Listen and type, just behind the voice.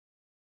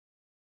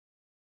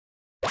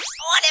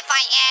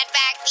add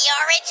back the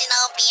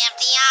original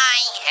BFDI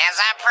as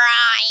a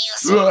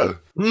prize.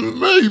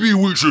 Maybe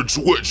we should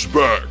switch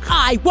back.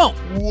 I won't.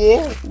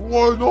 What?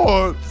 Why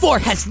not? 4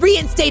 has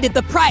reinstated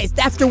the prize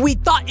after we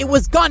thought it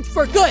was gone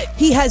for good.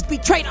 He has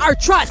betrayed our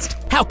trust.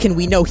 How can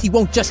we know he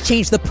won't just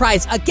change the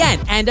prize again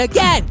and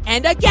again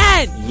and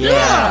again?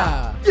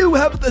 Yeah! You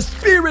have the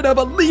spirit of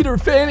a leader,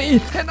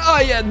 Fanny, and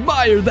I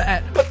admire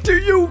that. But do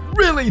you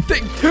really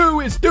think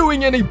 2 is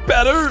doing any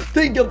better?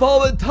 Think of all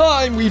the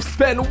time we've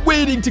spent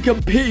waiting to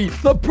compete.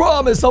 The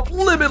promise of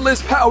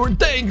limitless power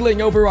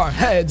dangling over our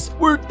heads.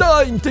 We're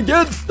dying to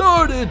get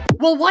started.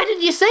 Well, why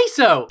didn't you say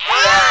so?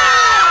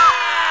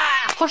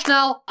 Hush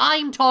now,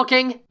 I'm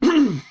talking.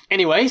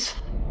 Anyways.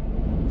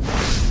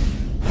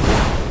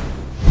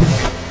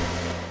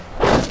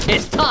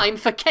 It's time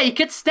for cake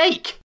at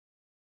stake.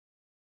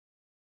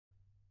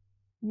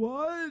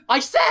 What? I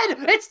said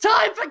it's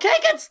time for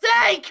cake and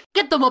steak!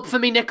 Get them up for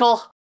me,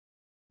 Nickel.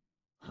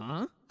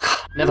 Huh?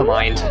 Never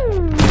mind.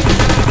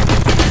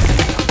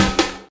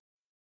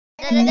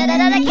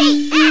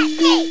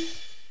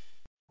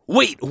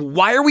 Wait,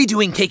 why are we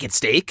doing cake at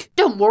stake?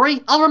 Don't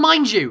worry, I'll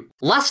remind you.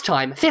 Last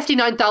time,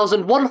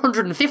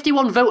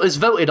 59,151 voters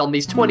voted on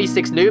these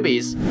 26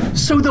 newbies.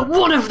 So that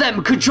one of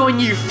them could join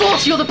you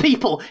 40 other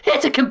people here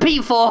to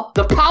compete for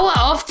the power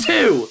of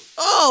 2!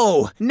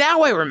 Oh,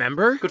 now I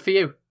remember. Good for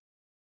you.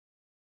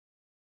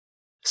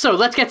 So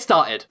let's get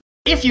started.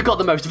 If you got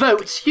the most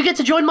votes, you get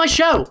to join my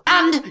show.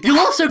 And you'll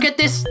also get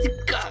this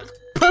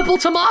purple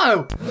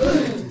tomato.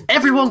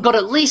 Everyone got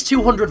at least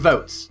 200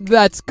 votes.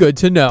 That's good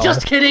to know.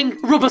 Just kidding.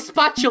 Rubber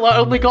Spatula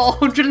only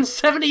got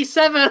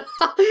 177.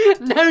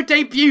 No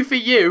debut for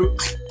you.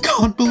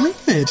 Can't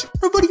believe it.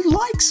 Nobody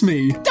likes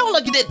me. Don't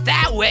look at it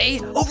that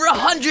way. Over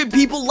 100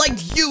 people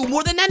liked you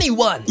more than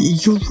anyone.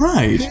 You're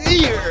right.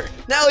 Here,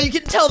 now you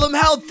can tell them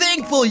how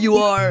thankful you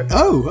are.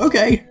 Oh,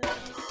 okay.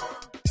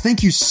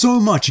 Thank you so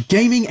much,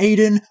 Gaming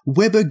Aiden,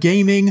 Weber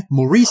Gaming,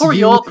 Maurice Hurry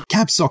Yu, up.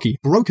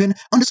 Capsocky, Broken,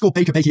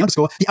 _Baker Bakey,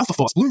 _ the Alpha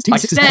Force, Balloons Team I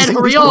 6 said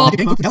hurry up.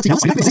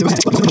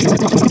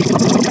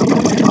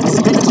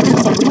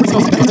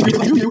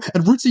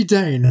 And Rootsy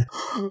Dane.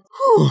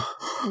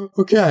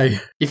 Okay.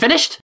 You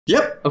finished?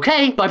 Yep.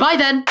 Okay, bye-bye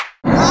then.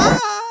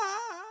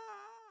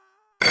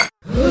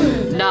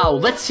 Now,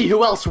 let's see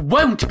who else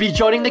won't be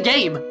joining the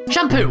game.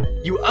 Shampoo,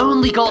 you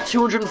only got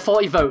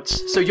 240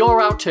 votes, so you're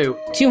out too.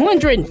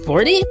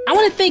 240? I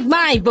want to thank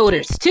my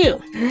voters, too.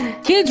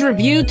 Kids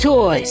Review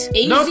Toys,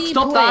 AZ Nope,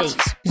 stop that. Plays,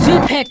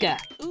 Zoopeka,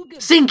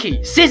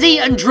 Zinky, Sizzy,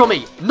 and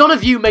Drummy, none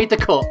of you made the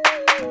cut.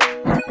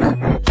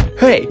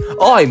 Hey,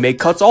 I make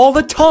cuts all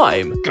the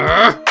time.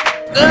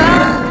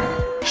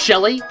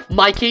 Shelly,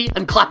 Mikey,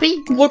 and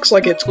Clappy? Looks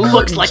like it's curtains.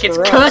 Looks like it's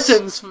for us.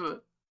 curtains for...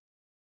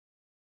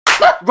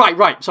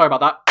 Right, sorry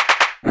about that.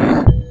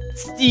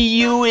 See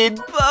you in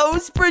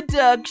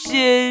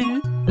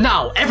post-production.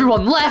 Now,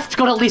 everyone left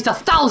got at least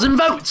 1,000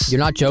 votes. You're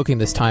not joking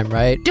this time,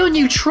 right? Don't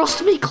you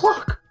trust me,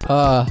 Clock?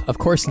 Of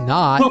course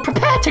not. Well,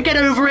 prepare to get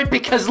over it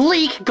because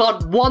Leak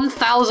got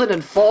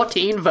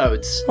 1,014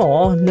 votes.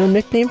 Aw, no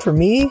nickname for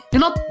me? You're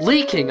not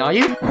leaking, are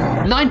you?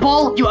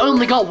 Nineball, you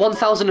only got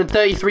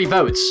 1,033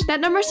 votes.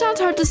 That number sounds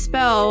hard to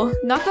spell.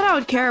 Not that I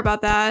would care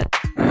about that.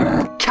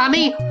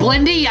 Cammy,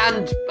 Blendy,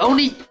 and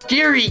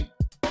Onigiri,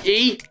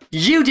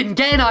 you didn't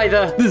get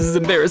either. This is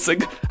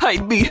embarrassing.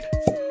 Hide me.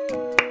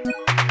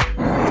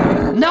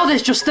 Now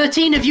there's just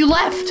 13 of you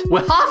left.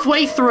 We're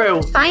halfway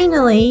through.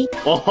 Finally.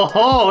 Oh ho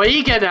ho,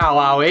 eager now,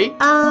 are we?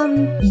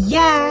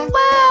 Yeah.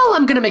 Well,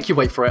 I'm gonna make you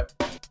wait for it.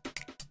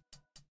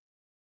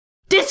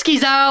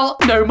 Disky's out!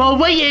 No more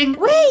waiting!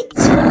 Wait!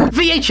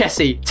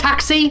 VHSE,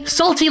 Taxi,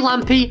 Salty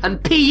Lampy, and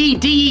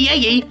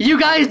PEDEAE, you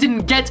guys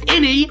didn't get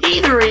any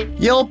ethery.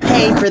 You'll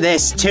pay for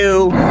this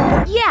too.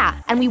 Yeah,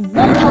 and we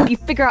won't help you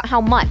figure out how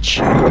much.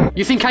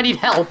 You think I need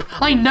help?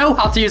 I know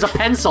how to use a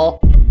pencil.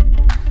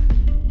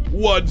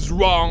 What's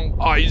wrong,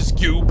 Ice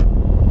Cube?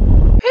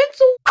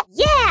 Pencil?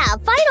 Yeah,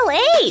 Final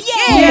 8!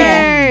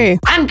 Yay!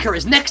 Anchor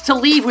is next to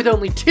leave with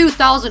only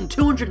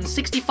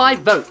 2,265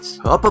 votes.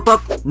 Up.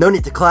 No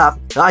need to clap.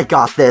 I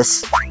got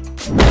this.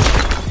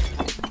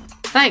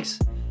 Thanks.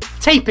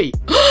 Tapey.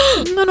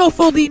 No,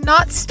 Foldy,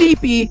 not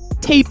Steepy.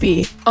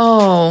 Tapey.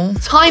 Oh.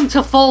 Time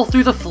to fall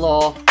through the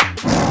floor.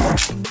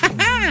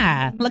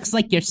 Looks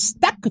like you're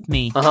stuck with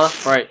me.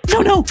 Right.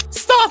 No,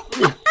 stop!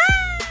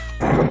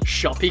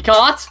 Shoppy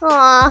cart.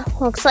 Aw,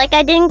 looks like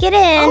I didn't get in.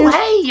 Oh,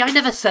 hey, I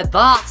never said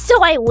that. So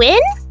I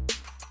win?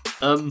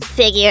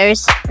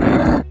 Figures.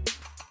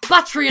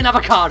 Battery and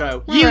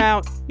avocado. We're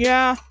out.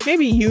 Yeah,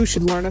 maybe you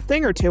should learn a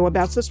thing or two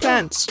about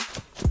suspense.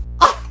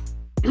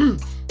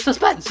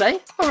 Suspense, eh?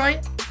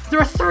 Alright. There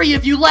are 3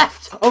 of you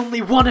left.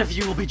 Only one of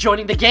you will be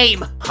joining the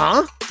game.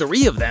 Huh?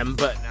 3 of them,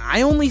 but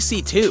I only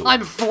see 2.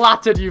 I'm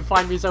flattered you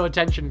find me so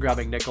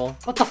attention-grabbing, Nickel.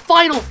 But the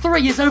final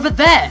 3 is over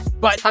there.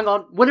 But... Hang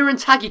on. Winner and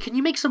Taggy, can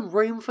you make some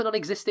room for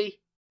non-existy?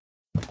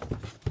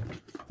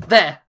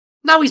 There.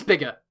 Now he's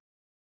bigger.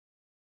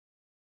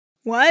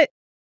 What?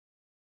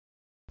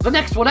 The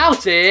next one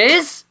out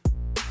is...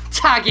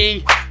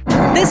 Taggy.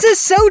 This is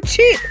so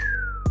cheap!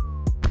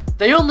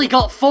 They only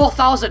got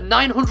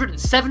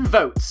 4,907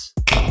 votes.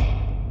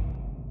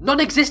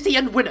 Non-existy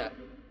and winner.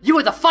 You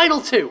are the final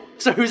two.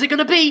 So who's it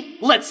gonna be?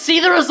 Let's see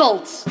the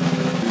results.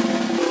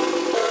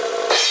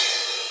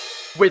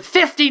 With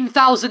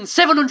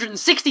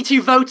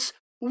 15,762 votes,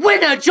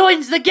 winner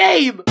joins the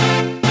game!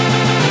 And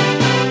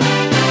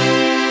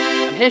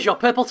here's your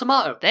purple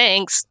tomato.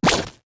 Thanks.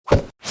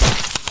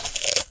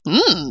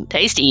 Mmm,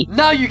 tasty.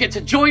 Now you get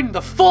to join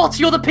the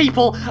 40 other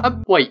people.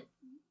 Wait,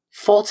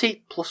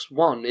 40 plus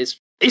 1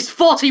 is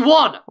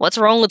 41! What's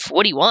wrong with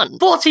 41?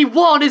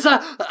 41 is a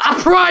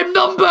prime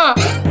number!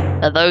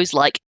 Are those,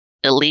 like,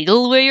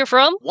 illegal where you're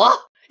from? What?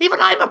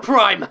 Even I'm a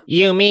prime!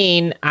 You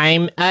mean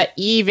I'm a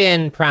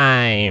even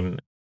prime?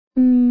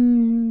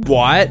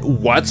 What?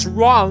 What's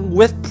wrong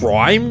with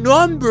prime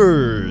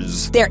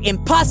numbers? They're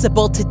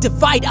impossible to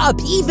divide up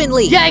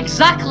evenly. Yeah,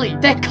 exactly.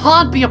 There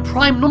can't be a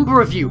prime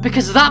number of you,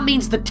 because that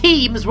means the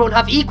teams won't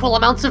have equal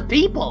amounts of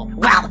people.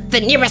 Well,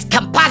 the nearest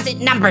composite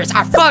numbers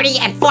are 40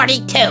 and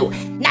 42.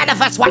 None of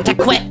us want to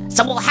quit,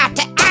 so we'll have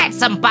to add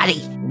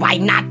somebody. Why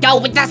not go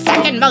with the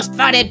second most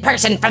voted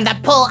person from the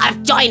pool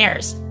of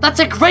joiners? That's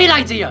a great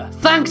idea!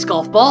 Thanks,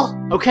 Golf Ball!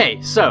 Okay,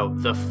 so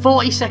the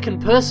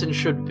 42nd person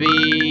should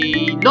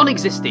be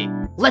non-existing.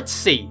 Let's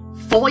see.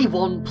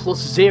 41 plus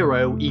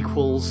 0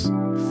 equals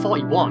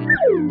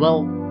 41.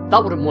 Well,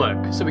 that wouldn't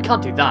work, so we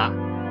can't do that.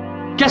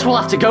 Guess we'll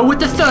have to go with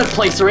the third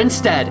placer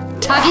instead.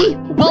 Taggy,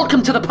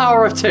 welcome to the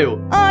Power of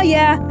Two. Oh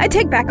yeah, I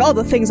take back all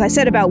the things I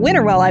said about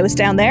Winner while I was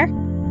down there.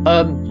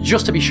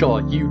 Just to be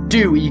sure, you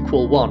do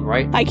equal 1,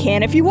 right? I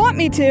can if you want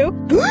me to.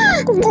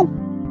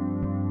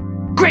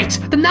 Great!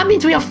 Then that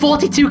means we have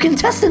 42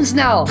 contestants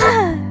now!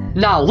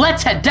 Now,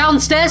 let's head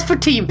downstairs for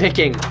team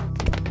picking.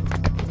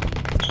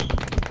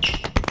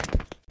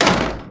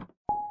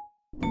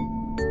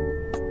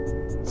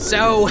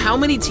 So, how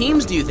many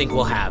teams do you think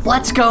we'll have?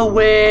 Let's go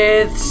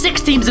with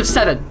 6 teams of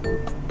 7.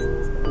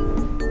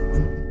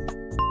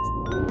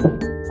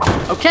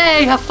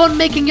 Okay, have fun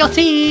making your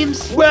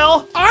teams.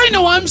 Well, I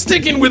know I'm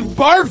sticking with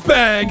Barf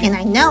Bag. And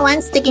I know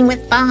I'm sticking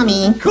with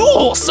Bommy.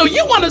 Cool, so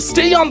you want to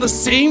stay on the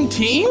same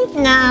team?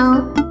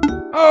 No.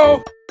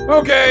 Oh,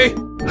 okay.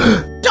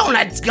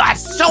 Donut's got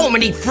so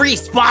many free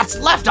spots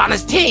left on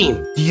his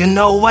team. Do you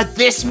know what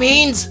this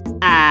means?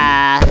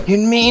 It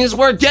means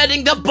we're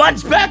getting the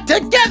bunch back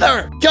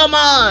together. Come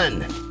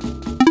on.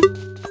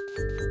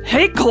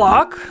 Hey,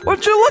 Clock,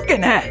 what you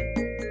looking at?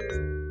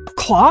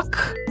 Clock?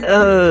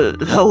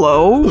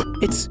 Hello?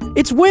 It's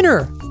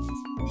Winner.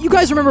 You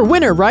guys remember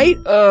Winner, right?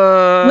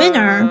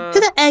 Winner? Who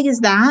the egg is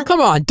that?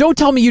 Come on, don't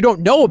tell me you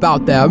don't know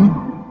about them.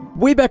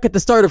 Way back at the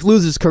start of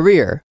Loser's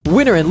career,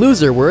 Winner and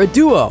Loser were a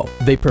duo.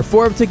 They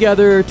performed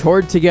together,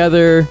 toured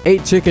together,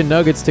 ate chicken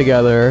nuggets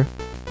together.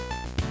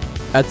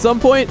 At some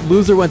point,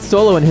 Loser went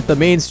solo and hit the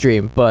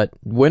mainstream, but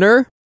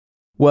Winner?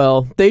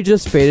 Well, they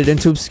just faded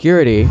into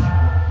obscurity.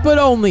 But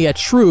only a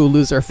true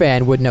Loser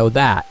fan would know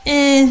that.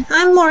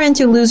 I'm more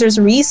into Loser's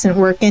recent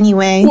work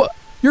anyway. What?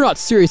 You're not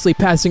seriously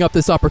passing up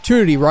this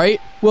opportunity, right?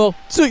 Well,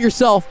 suit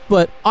yourself,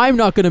 but I'm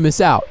not gonna miss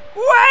out.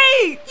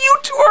 Wait! You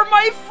two are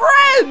my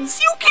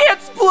friends! You can't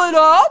split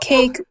up!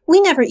 Cake,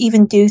 we never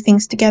even do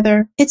things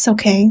together. It's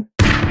okay.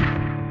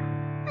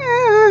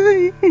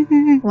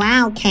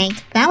 Wow,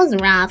 Cake, that was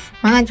rough.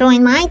 Wanna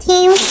join my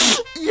team?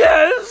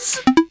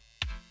 Yes!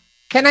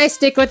 Can I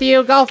stick with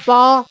you, Golf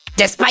Ball?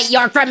 Despite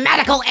your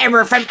grammatical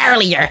error from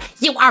earlier,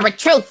 you are a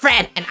true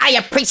friend and I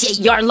appreciate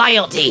your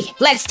loyalty.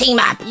 Let's team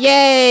up.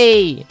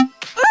 Yay!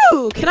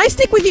 Ooh, can I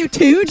stick with you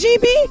too,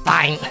 GB?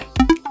 Fine.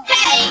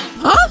 Hey!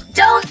 Huh?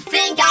 Don't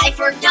think I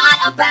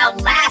forgot about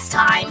last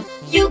time.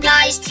 You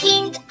guys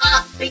teamed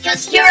up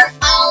because you're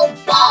all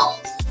balls.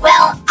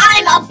 Well,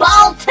 I'm a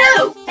ball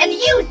too, and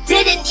you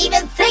didn't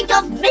even think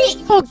of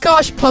me. Oh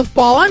gosh,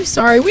 Puffball, I'm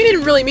sorry. We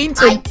didn't really mean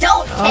to. I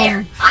don't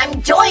care. I'm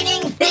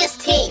joining this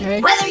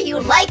team, whether you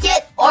like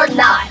it or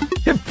not.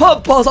 If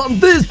Puffball's on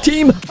this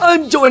team,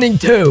 I'm joining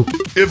too.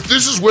 If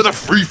this is where the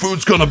free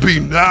food's gonna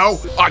be now,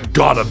 I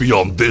gotta be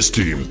on this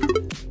team.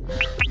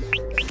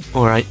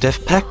 Alright,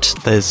 Def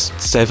Pact, there's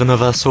 7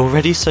 of us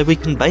already, so we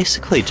can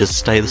basically just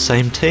stay the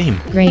same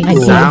team. Great.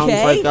 Sounds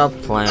like a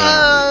plan.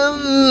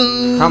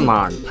 Come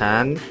on,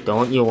 Pen.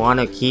 Don't you want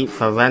to keep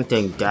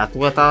preventing death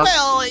with us?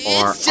 Well,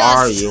 or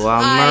are you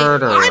a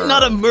murderer? I'm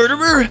not a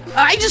murderer.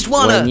 I just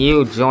wanna... When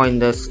you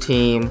joined this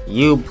team,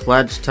 you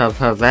pledged to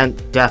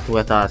prevent death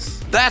with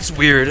us. That's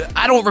weird.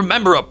 I don't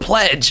remember a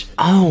pledge.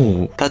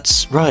 Oh,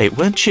 that's right.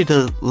 Weren't you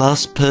the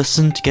last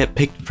person to get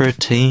picked for a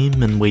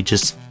team and we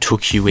just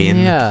took you in?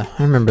 Yeah,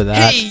 I remember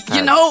that. Hey,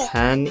 you know... Has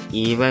Pen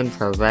even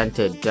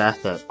prevented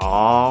death at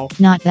all?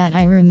 Not that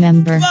I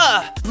remember.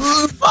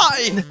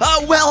 Fine.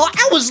 Well,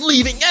 I was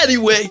leaving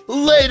anyway.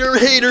 Later,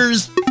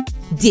 haters.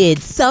 Did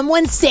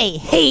someone say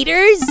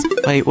haters?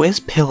 Wait, where's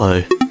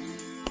Pillow?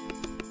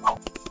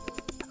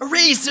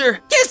 Racer,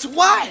 guess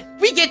what?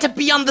 We get to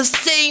be on the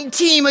same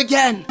team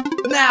again.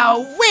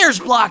 Now, where's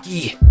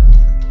Blocky?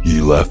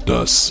 He left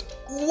us.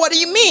 What do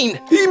you mean?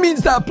 He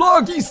means that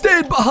Blocky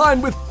stayed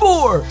behind with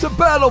 4 to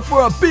battle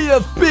for a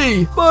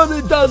BFB, but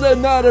it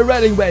doesn't matter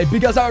anyway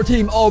because our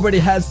team already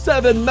has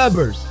 7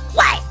 members.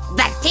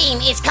 team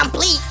is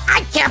complete.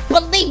 I can't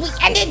believe we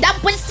ended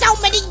up with so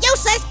many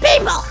useless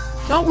people.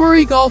 Don't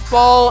worry, Golf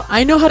Ball.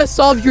 I know how to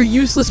solve your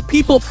useless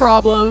people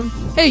problem.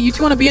 Hey, you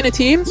two want to be in a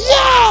team?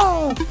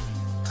 Yeah!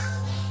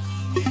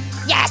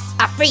 Yes,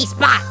 a free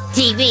spot.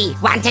 TV,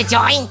 want to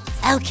join?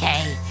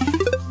 Okay.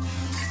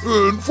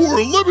 And for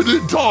a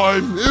limited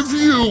time, if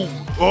you...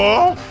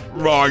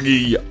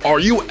 Froggy, are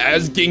you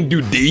asking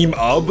to team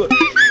up?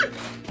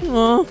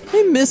 Oh,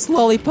 I miss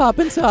Lollipop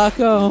and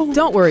Taco.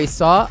 Don't worry,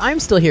 Saw. I'm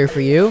still here for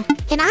you.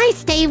 Can I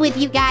stay with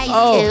you guys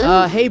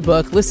too? Hey,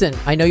 Book, listen.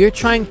 I know you're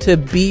trying to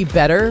be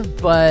better,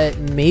 but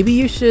maybe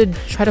you should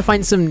try to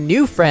find some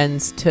new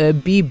friends to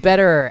be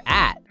better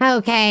at.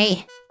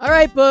 Okay. All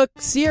right, Book.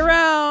 See you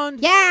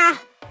around. Yeah.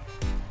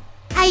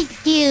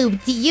 Ice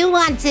Cube, do you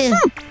want to...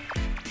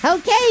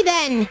 Okay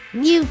then.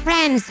 New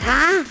friends,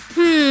 huh?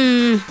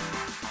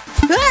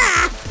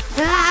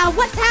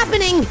 What's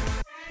happening?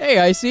 Hey,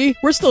 Icy.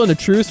 We're still in a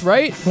truce,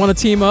 right? Want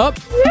to team up?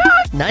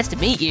 Yeah. Nice to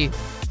meet you.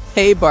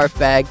 Hey,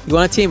 Barfbag. You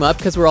want to team up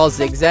because we're all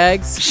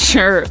zigzags?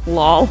 Sure,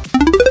 lol.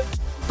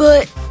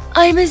 But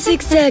I'm a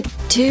zigzag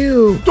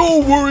too.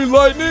 Don't worry,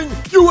 Lightning.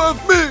 You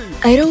have me.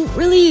 I don't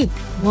really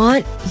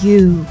want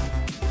you.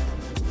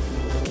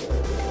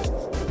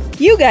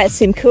 You guys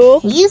seem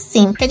cool. You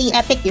seem pretty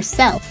epic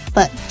yourself,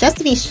 but just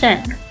to be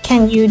sure,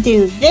 can you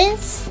do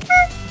this?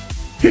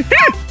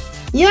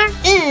 You're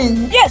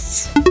in.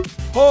 Yes.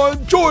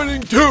 I'm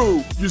joining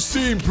too. You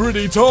seem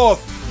pretty tough,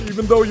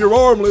 even though you're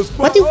armless.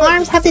 What do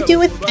arms have to do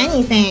with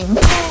anything?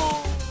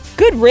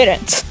 Good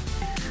riddance.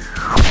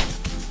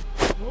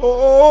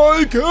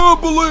 I can't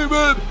believe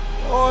it.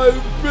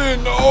 I've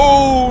been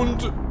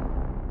owned.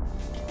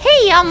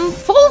 Hey,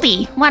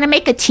 Foldy, wanna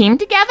make a team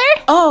together?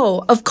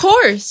 Oh, of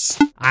course.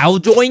 I'll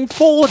join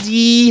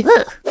Foldy.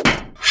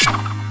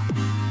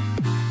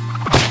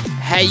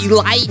 Hey,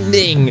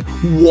 Lightning,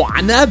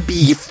 wanna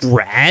be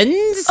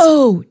friends?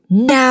 Oh,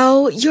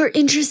 now you're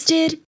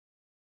interested?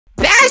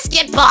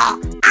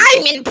 Basketball!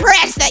 I'm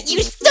impressed that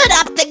you stood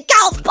up to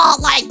golf ball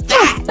like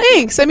that!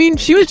 Thanks. I mean,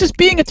 she was just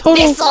being a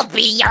total... This'll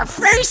be your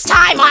first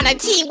time on a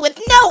team with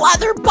no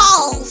other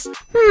balls!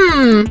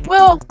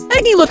 Well,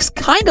 Aggie looks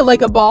kinda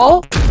like a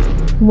ball.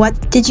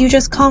 What did you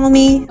just call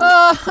me?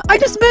 I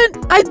just meant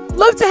I'd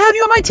love to have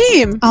you on my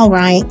team.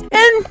 Alright.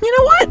 And you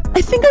know what?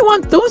 I think I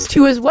want those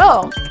two as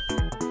well.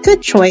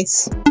 Good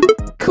choice.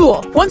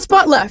 Cool. One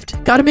spot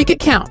left. Gotta make it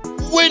count.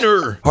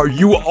 Winner! Are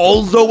you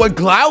also a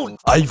clown?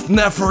 I've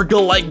never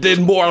collected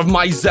more of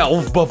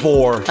myself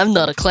before. I'm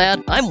not a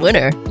clown, I'm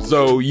winner.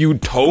 So you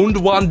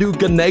don't want to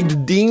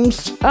connect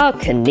teams? Oh,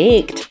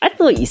 connect. I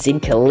thought you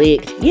said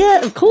collect. Yeah,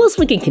 of course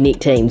we can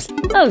connect teams.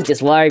 I was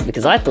just worried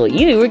because I thought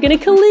you were gonna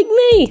collect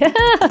me.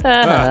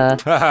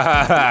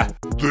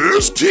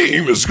 This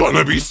team is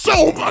gonna be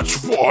so much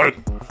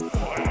fun.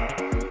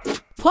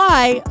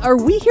 Why? Are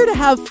we here to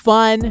have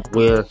fun?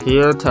 We're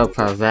here to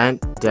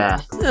prevent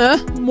death.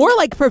 More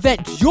like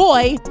prevent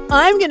joy.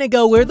 I'm gonna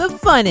go where the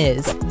fun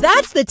is.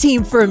 That's the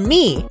team for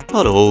me.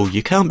 Not all,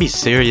 you can't be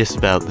serious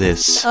about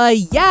this.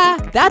 Yeah,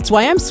 that's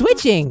why I'm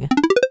switching.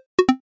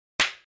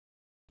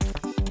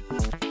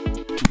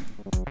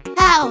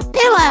 Oh,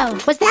 Pillow,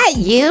 was that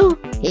you?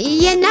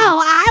 You know,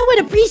 I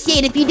would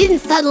appreciate if you didn't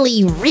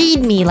suddenly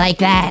read me like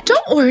that.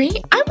 Don't worry,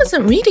 I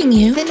wasn't reading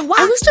you. Then what?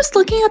 I was just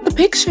looking at the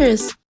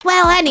pictures.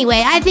 Well,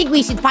 anyway, I think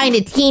we should find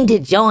a team to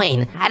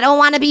join. I don't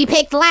want to be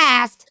picked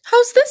last.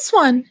 How's this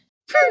one?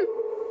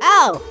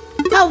 Oh,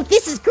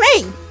 this is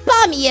great.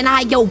 Bummy and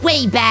I go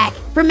way back.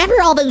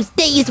 Remember all those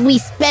days we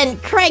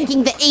spent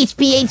cranking the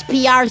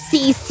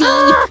HPHPRCC?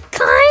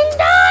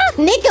 Kinda.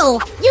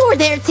 Nickel, you were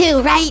there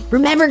too, right?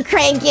 Remember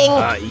cranking?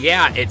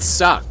 Yeah, it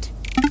sucked.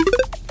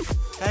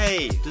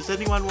 Hey, does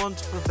anyone want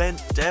to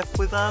prevent death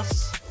with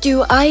us?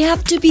 Do I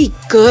have to be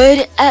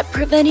good at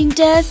preventing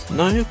death?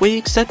 No, we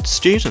accept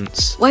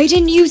students. Why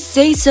didn't you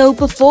say so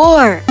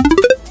before?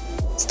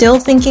 Still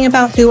thinking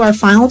about who our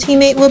final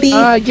teammate will be?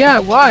 Yeah,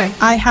 why?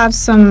 I have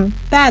some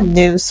bad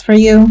news for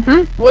you.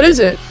 What is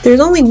it?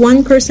 There's only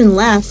one person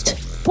left.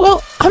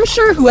 Well, I'm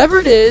sure whoever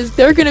it is,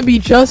 they're gonna be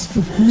just...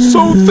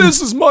 So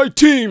this is my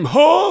team,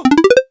 huh?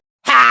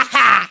 Ha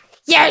ha!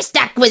 You're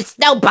stuck with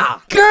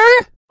Snowball.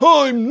 Grr!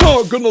 I'm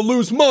not gonna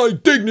lose my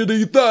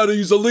dignity that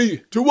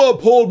easily. To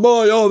uphold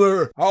my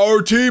honor,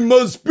 our team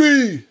must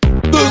be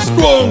the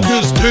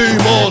strongest team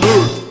on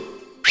Earth.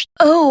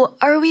 Oh,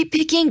 are we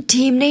picking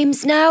team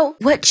names now?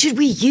 What should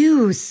we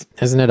use?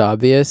 Isn't it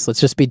obvious?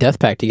 Let's just be Death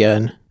Pact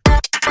again.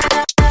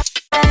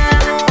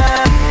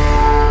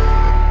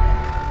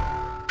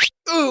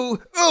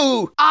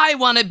 Ooh, I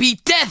want to be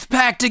Death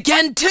Pact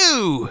again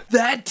too!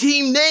 That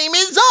team name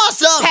is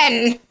awesome!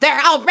 Pen,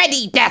 they're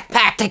already Death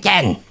Pact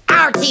again.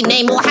 Our team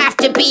name will have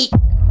to be...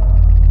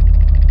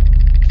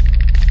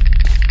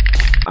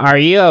 Are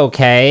you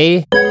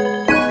okay?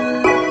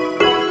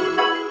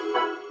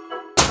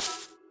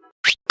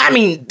 I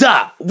mean,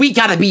 duh, we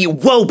gotta be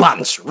Woe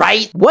Bunch,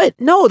 right? What?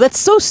 No, that's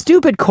so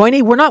stupid,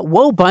 Coiny. We're not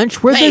Woe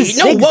Bunch, we're the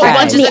no, Woe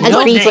Bunch is a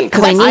good name.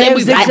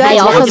 I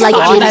also like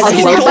Woe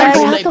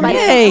Bunch.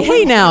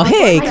 Hey now,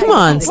 come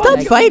on,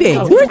 stop fighting.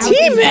 We're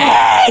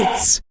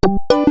teammates!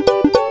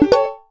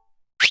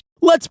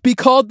 let's be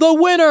called the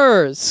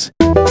winners!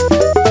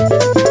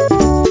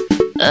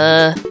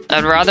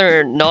 I'd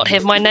rather not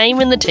have my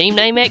name in the team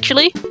name,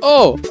 actually.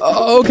 Oh,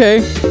 okay.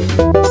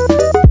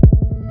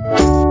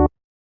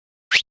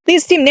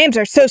 These team names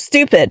are so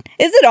stupid.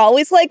 Is it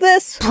always like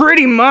this?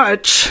 Pretty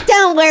much.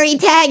 Don't worry,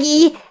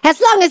 Taggy. As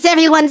long as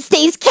everyone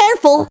stays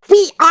careful,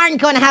 we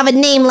aren't gonna have a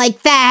name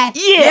like that.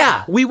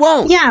 Yeah, we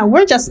won't. Yeah,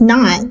 we're just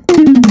not.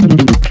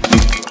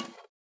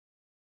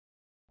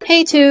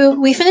 Hey, two,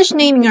 we finished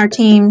naming our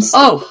teams.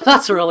 Oh,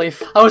 that's a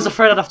relief. I was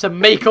afraid I'd have to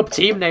make up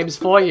team names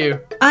for you.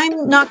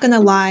 I'm not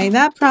gonna lie,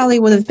 that probably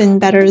would have been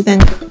better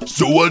than...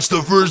 So what's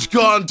the first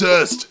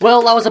contest?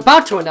 Well, I was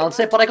about to announce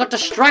it, but I got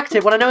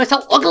distracted when I noticed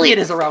how ugly it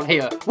is around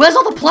here. Where's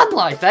all the plant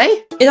life,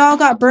 eh? It all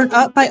got burnt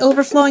up by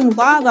overflowing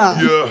lava.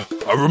 Yeah,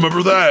 I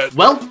remember that.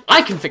 Well,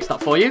 I can fix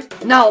that for you.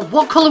 Now,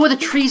 what colour were the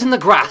trees and the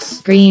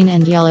grass? Green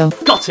and yellow.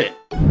 Got it.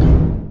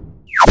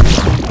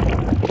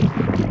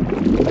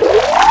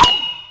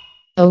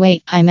 Oh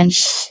wait, I meant...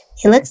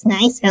 It looks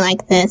nicer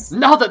like this.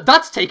 Now that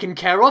that's taken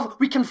care of,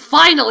 we can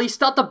finally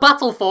start the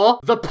battle for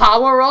the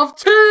power of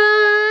two!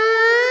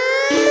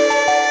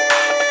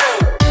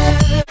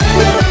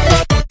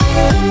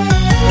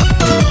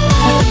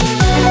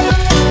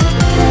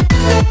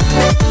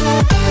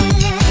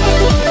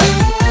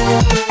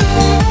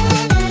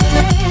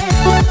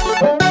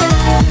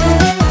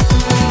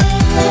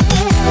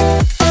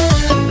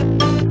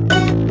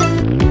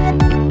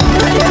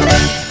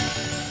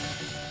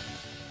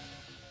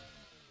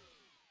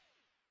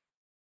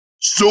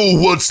 So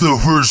what's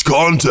the first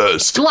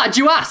contest? Glad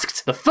you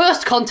asked! The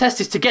first contest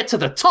is to get to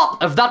the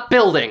top of that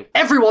building.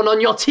 Everyone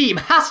on your team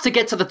has to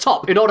get to the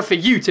top in order for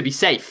you to be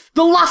safe.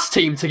 The last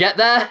team to get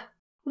there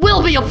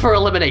will be up for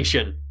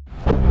elimination.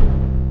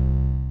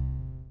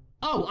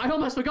 Oh, I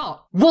almost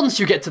forgot.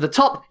 Once you get to the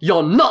top,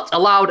 you're not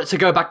allowed to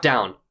go back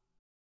down.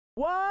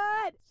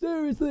 What?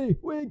 Seriously,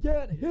 we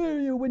can't hear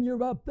you when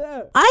you're up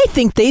there. I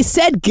think they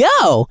said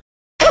go!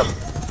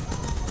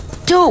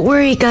 Don't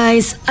worry,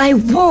 guys. I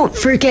won't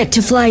forget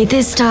to fly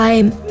this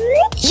time.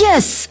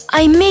 Yes,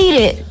 I made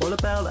it. What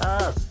about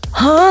us?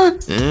 Huh?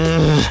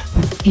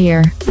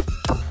 Here.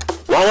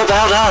 What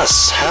about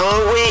us? How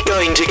are we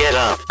going to get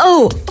up?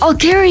 Oh, I'll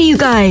carry you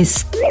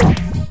guys.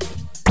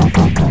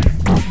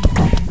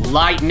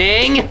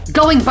 Lightning!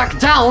 Going back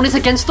down is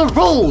against the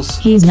rules!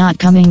 He's not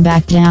coming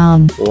back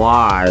down.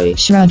 Why?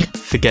 Shrug.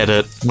 Forget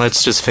it.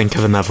 Let's just think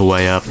of another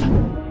way up.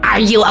 Are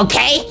you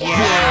okay?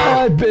 Yeah.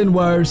 I've been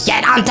worse.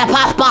 Get onto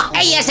Puffball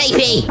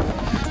ASAP!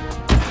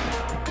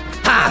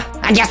 Huh,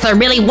 I guess there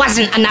really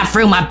wasn't enough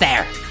room up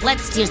there.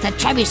 Let's use the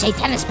trebuchet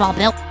tennis ball,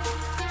 Bill.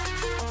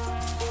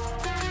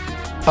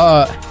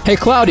 Hey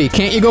Cloudy,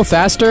 can't you go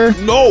faster?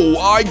 No,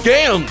 I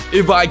can't.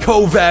 If I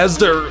go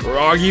faster,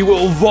 Rocky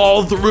will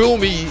fall through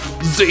me.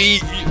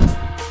 See?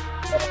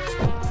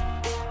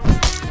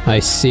 I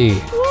see.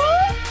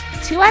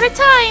 2 at a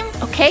time.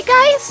 Okay,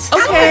 guys?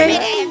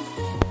 Okay.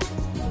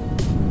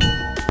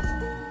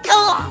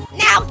 Cool.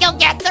 Now you'll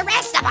get the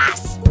rest of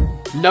us.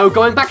 No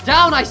going back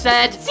down, I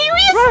said!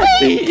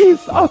 Seriously?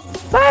 is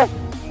upset.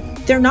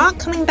 They're not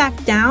coming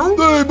back down?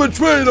 They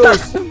betrayed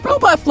us!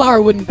 Robot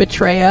Flower wouldn't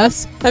betray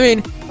us. I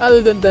mean,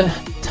 other than the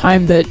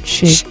time that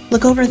she... Shh,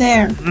 look over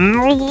there.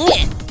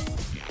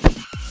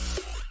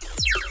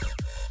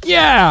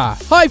 Yeah!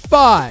 High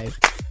five!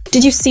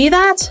 Did you see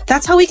that?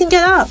 That's how we can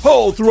get up.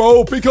 I'll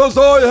throw because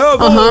I have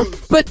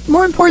But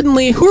more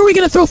importantly, who are we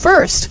gonna throw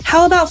first?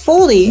 How about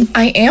Foldy?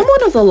 I am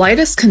one of the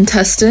lightest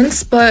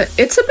contestants, but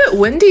it's a bit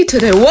windy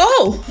today.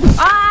 Whoa!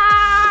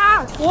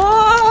 Ah!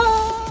 Whoa!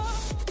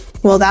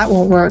 Well, that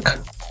won't work.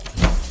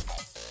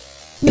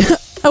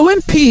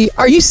 OMP,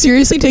 are you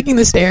seriously taking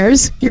the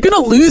stairs? You're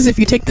gonna lose if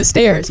you take the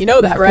stairs. You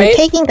know that, right? We're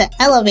taking the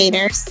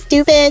elevator,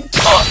 stupid.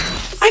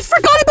 I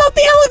forgot about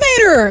the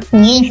elevator!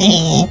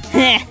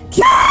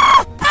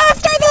 Yeah!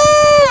 After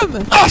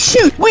them! Oh,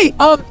 shoot! Wait,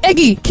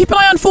 Eggy, keep an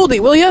eye on Foldy,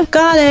 will ya?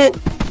 Got it.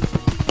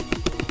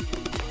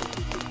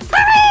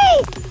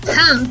 Hurry!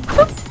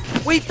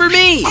 Wait for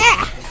me!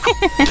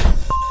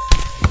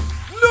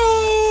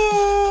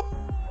 No!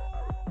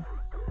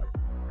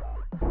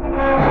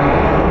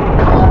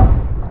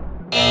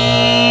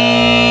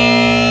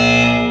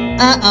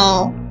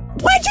 Uh-oh.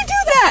 Why'd you do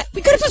that?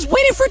 We could have just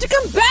waited for it to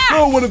come back!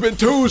 That would have been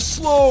too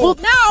slow! Well,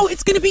 now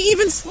it's gonna be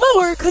even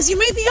slower because you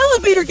made the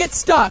elevator get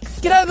stuck.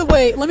 Get out of the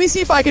way. Let me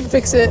see if I can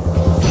fix it.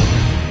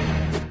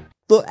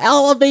 The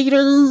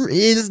elevator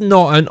is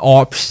not an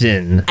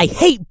option. I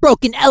hate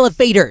broken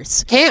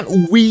elevators.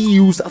 Can't we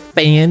use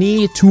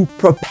Fanny to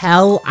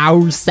propel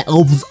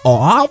ourselves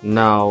up?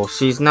 No,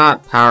 she's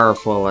not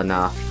powerful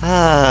enough.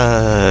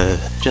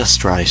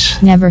 Just right.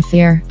 Never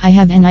fear, I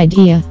have an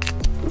idea.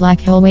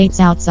 Black Hole waits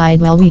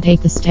outside while we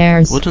take the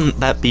stairs. Wouldn't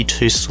that be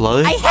too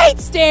slow? I hate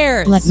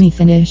stairs! Let me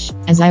finish.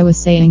 As I was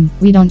saying,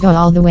 we don't go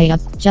all the way up,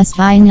 just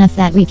high enough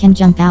that we can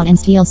jump out and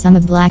steal some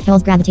of Black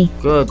Hole's gravity.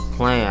 Good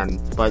plan,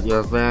 but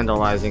you're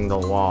vandalizing the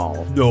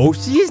wall. No,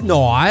 she's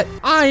not.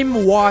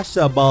 I'm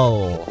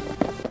washable.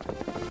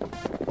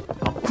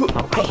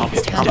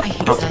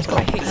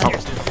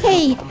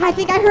 Hey, I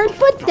think I heard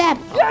footsteps.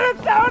 Get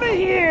us out of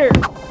here!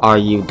 Are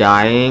you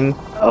dying?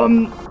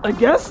 I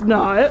guess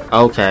not.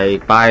 Okay,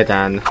 bye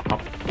then.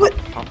 What?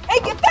 Hey,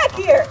 get back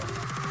here!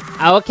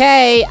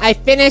 Okay, I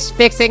finished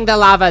fixing the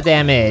lava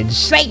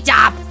damage. Great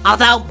job!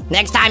 Although,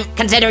 next time,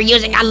 consider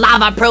using a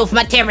lava-proof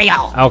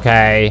material.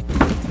 Okay.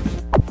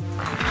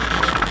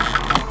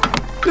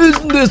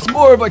 Isn't this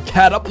more of a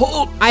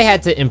catapult? I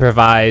had to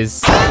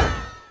improvise.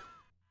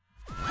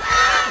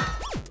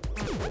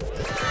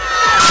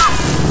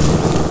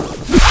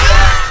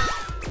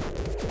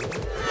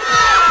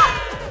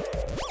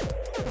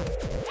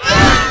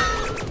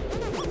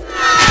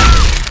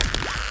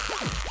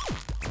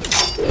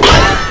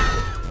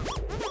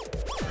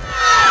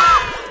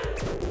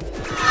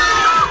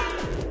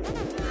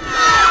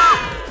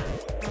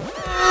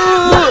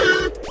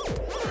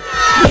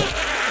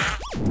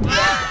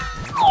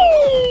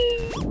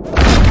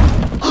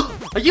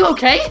 Are you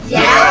okay?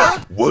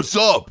 Yeah! What's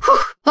up?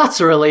 That's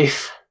a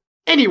relief.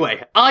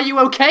 Anyway, are you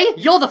okay?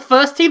 You're the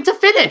first team to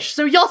finish,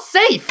 so you're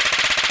safe.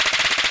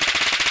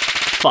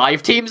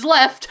 5 teams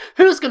left.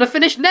 Who's gonna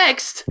finish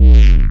next?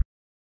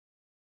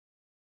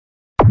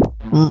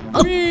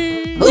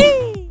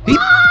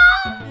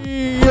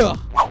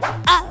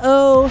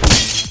 Uh-oh.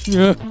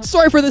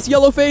 Sorry for this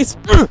yellow face.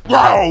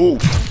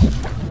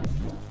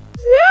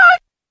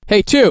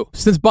 Hey, 2,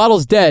 since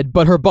Bottle's dead,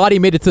 but her body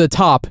made it to the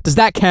top, does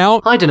that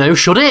count? I don't know,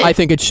 should it? I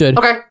think it should.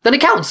 Okay, then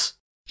it counts.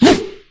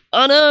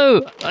 Oh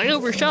no, I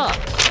overshot.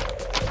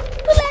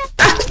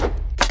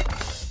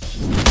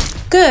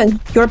 Good,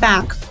 you're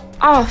back.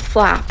 Oh,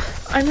 Flap.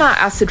 I'm not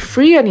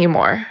acid-free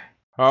anymore.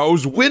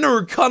 How's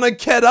winner kinda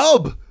ket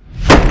up?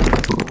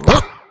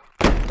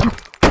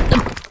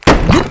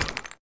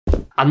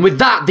 And with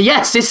that, the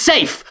S is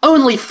safe.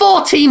 Only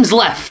 4 teams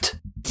left.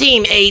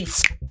 Team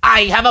 8s,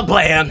 I have a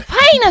plan.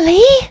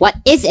 Finally! What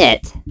is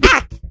it?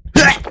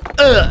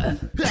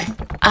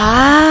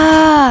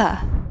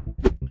 Ah!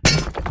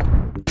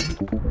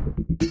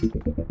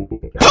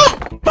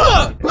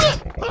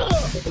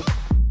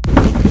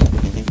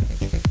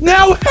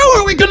 Now, how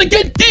are we gonna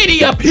get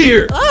Didi up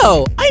here?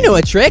 Oh, I know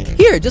a trick.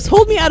 Here, just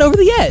hold me out over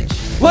the edge.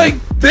 Like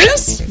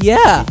this?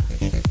 Yeah.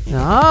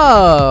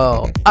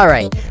 Oh.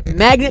 Alright.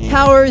 Magnet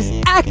powers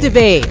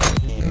activate.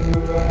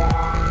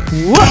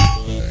 Whoa.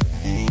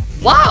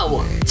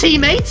 Wow!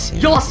 Teammates,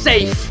 you're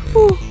safe.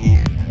 Do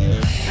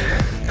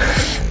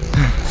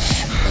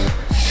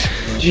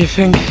you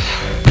think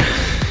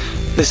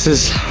this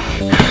is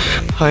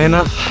high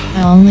enough?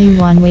 Only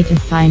one way to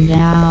find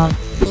out.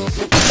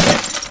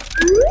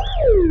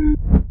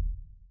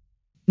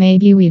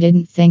 Maybe we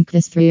didn't think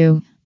this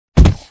through.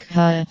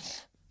 Cut.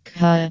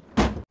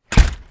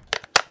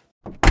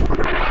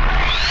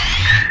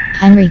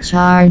 I'm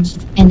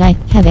recharged, and I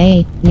have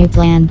a new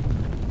plan.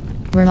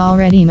 We're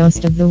already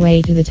most of the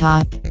way to the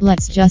top.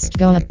 Let's just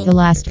go up the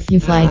last few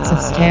flights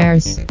of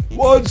stairs.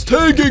 What's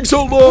taking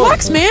so long?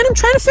 Relax, man. I'm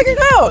trying to figure it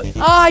out.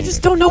 I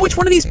just don't know which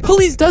one of these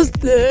pulleys does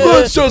the...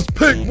 Let's just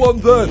pick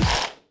one then.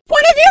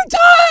 What have you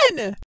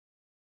done?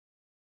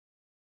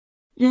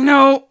 You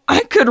know, I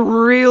could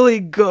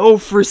really go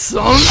for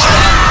some.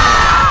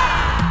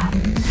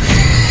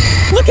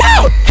 Look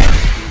out!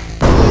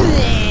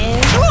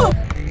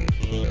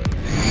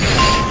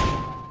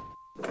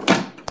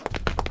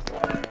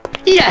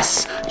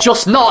 Yes!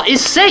 Just Not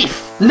is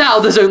safe! Now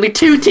there's only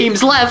 2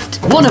 teams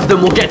left. One of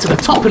them will get to the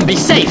top and be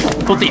safe,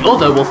 but the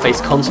other will face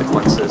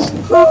consequences.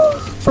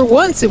 For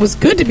once, it was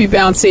good to be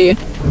bouncy.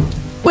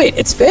 Wait,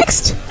 it's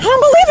fixed? I don't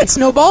believe it,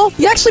 Snowball.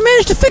 You actually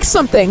managed to fix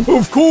something.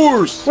 Of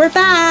course. We're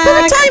back.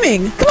 Perfect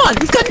timing. Come on,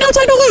 we've got no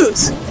time to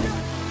lose.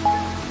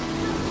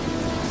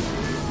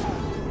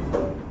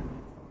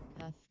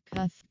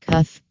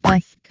 Cuff.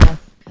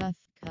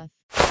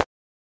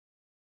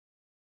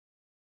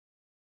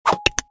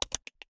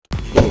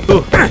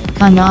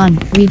 Come on,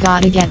 we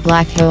gotta get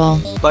Black Hole.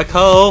 Black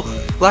hole!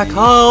 Black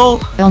hole!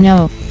 Oh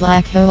no,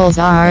 black holes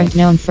aren't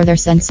known for their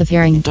sense of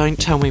hearing. Don't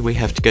tell me we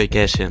have to go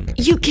get him.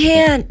 You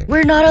can't.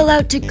 We're not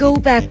allowed to go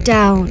back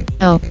down.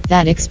 Oh,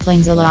 that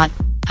explains a lot.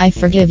 I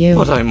forgive you.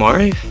 Well, don't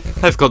worry.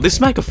 I've got this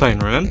megaphone,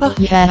 remember?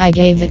 Yeah, I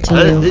gave it to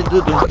you.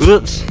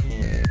 Oops.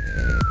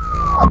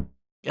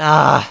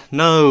 Ah,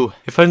 no.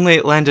 If only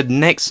it landed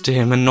next to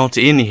him and not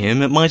in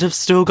him, it might have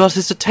still got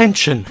his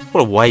attention.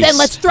 What a waste. Then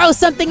let's throw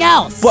something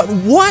else. But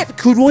what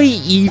could we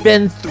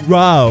even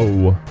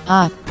throw?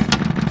 I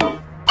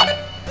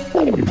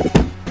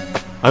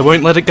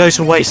won't let it go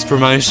to waste,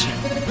 Remote.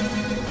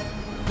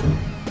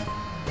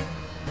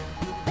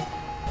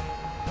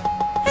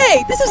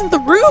 Hey, this isn't the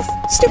roof!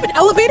 Stupid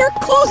elevator,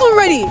 close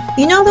already!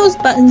 You know those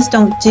buttons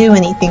don't do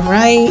anything,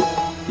 right?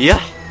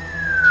 Yeah.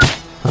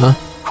 Huh?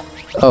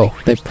 Oh,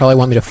 they probably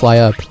want me to fly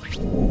up.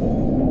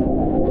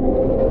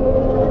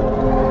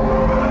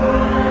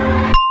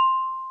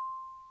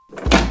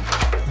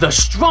 The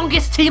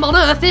strongest team on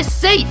Earth is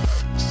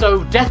safe!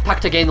 So Death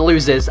Pact again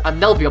loses,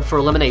 and they'll be up for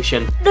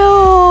elimination.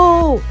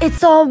 No!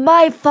 It's all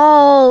my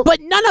fault!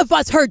 But none of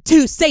us heard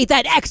 2 say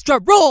that extra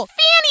rule!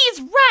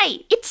 Fanny's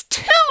right! It's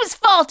 2's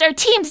fault our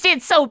teams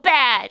did so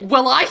bad!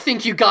 Well, I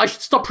think you guys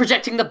should stop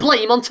projecting the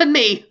blame onto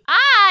me!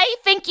 I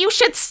think you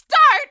should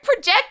start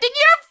projecting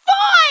your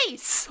voice!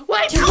 choice.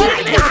 Wait!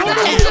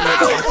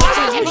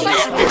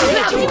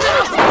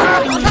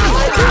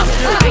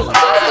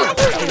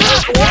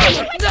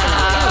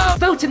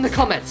 Vote in the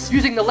comments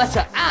using the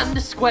letter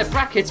and square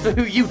brackets for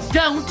who you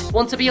don't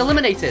want to be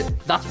eliminated.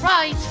 That's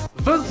right.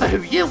 Vote for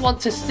who you want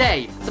to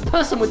stay. The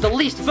person with the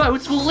least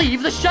votes will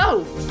leave the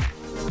show.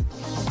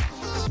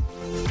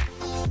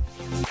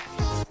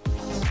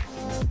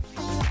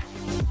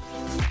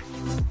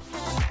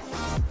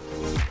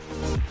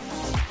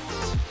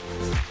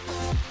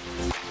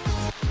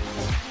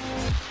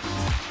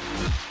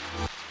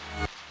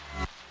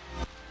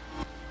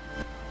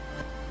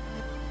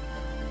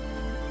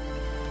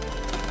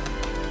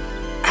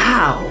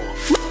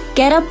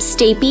 Get up,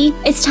 Stapy.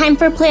 It's time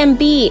for Plan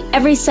B.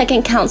 Every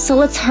second counts, so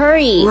let's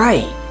hurry.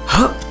 Right.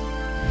 Huh.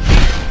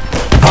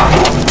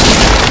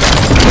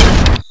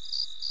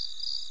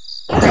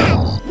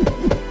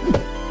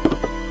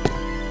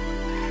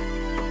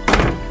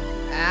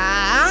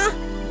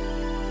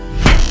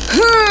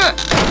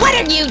 What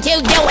are you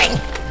two doing?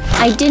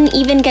 I didn't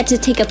even get to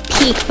take a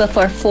peek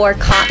before 4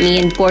 caught me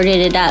and boarded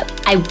it up.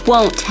 I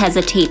won't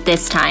hesitate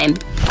this time.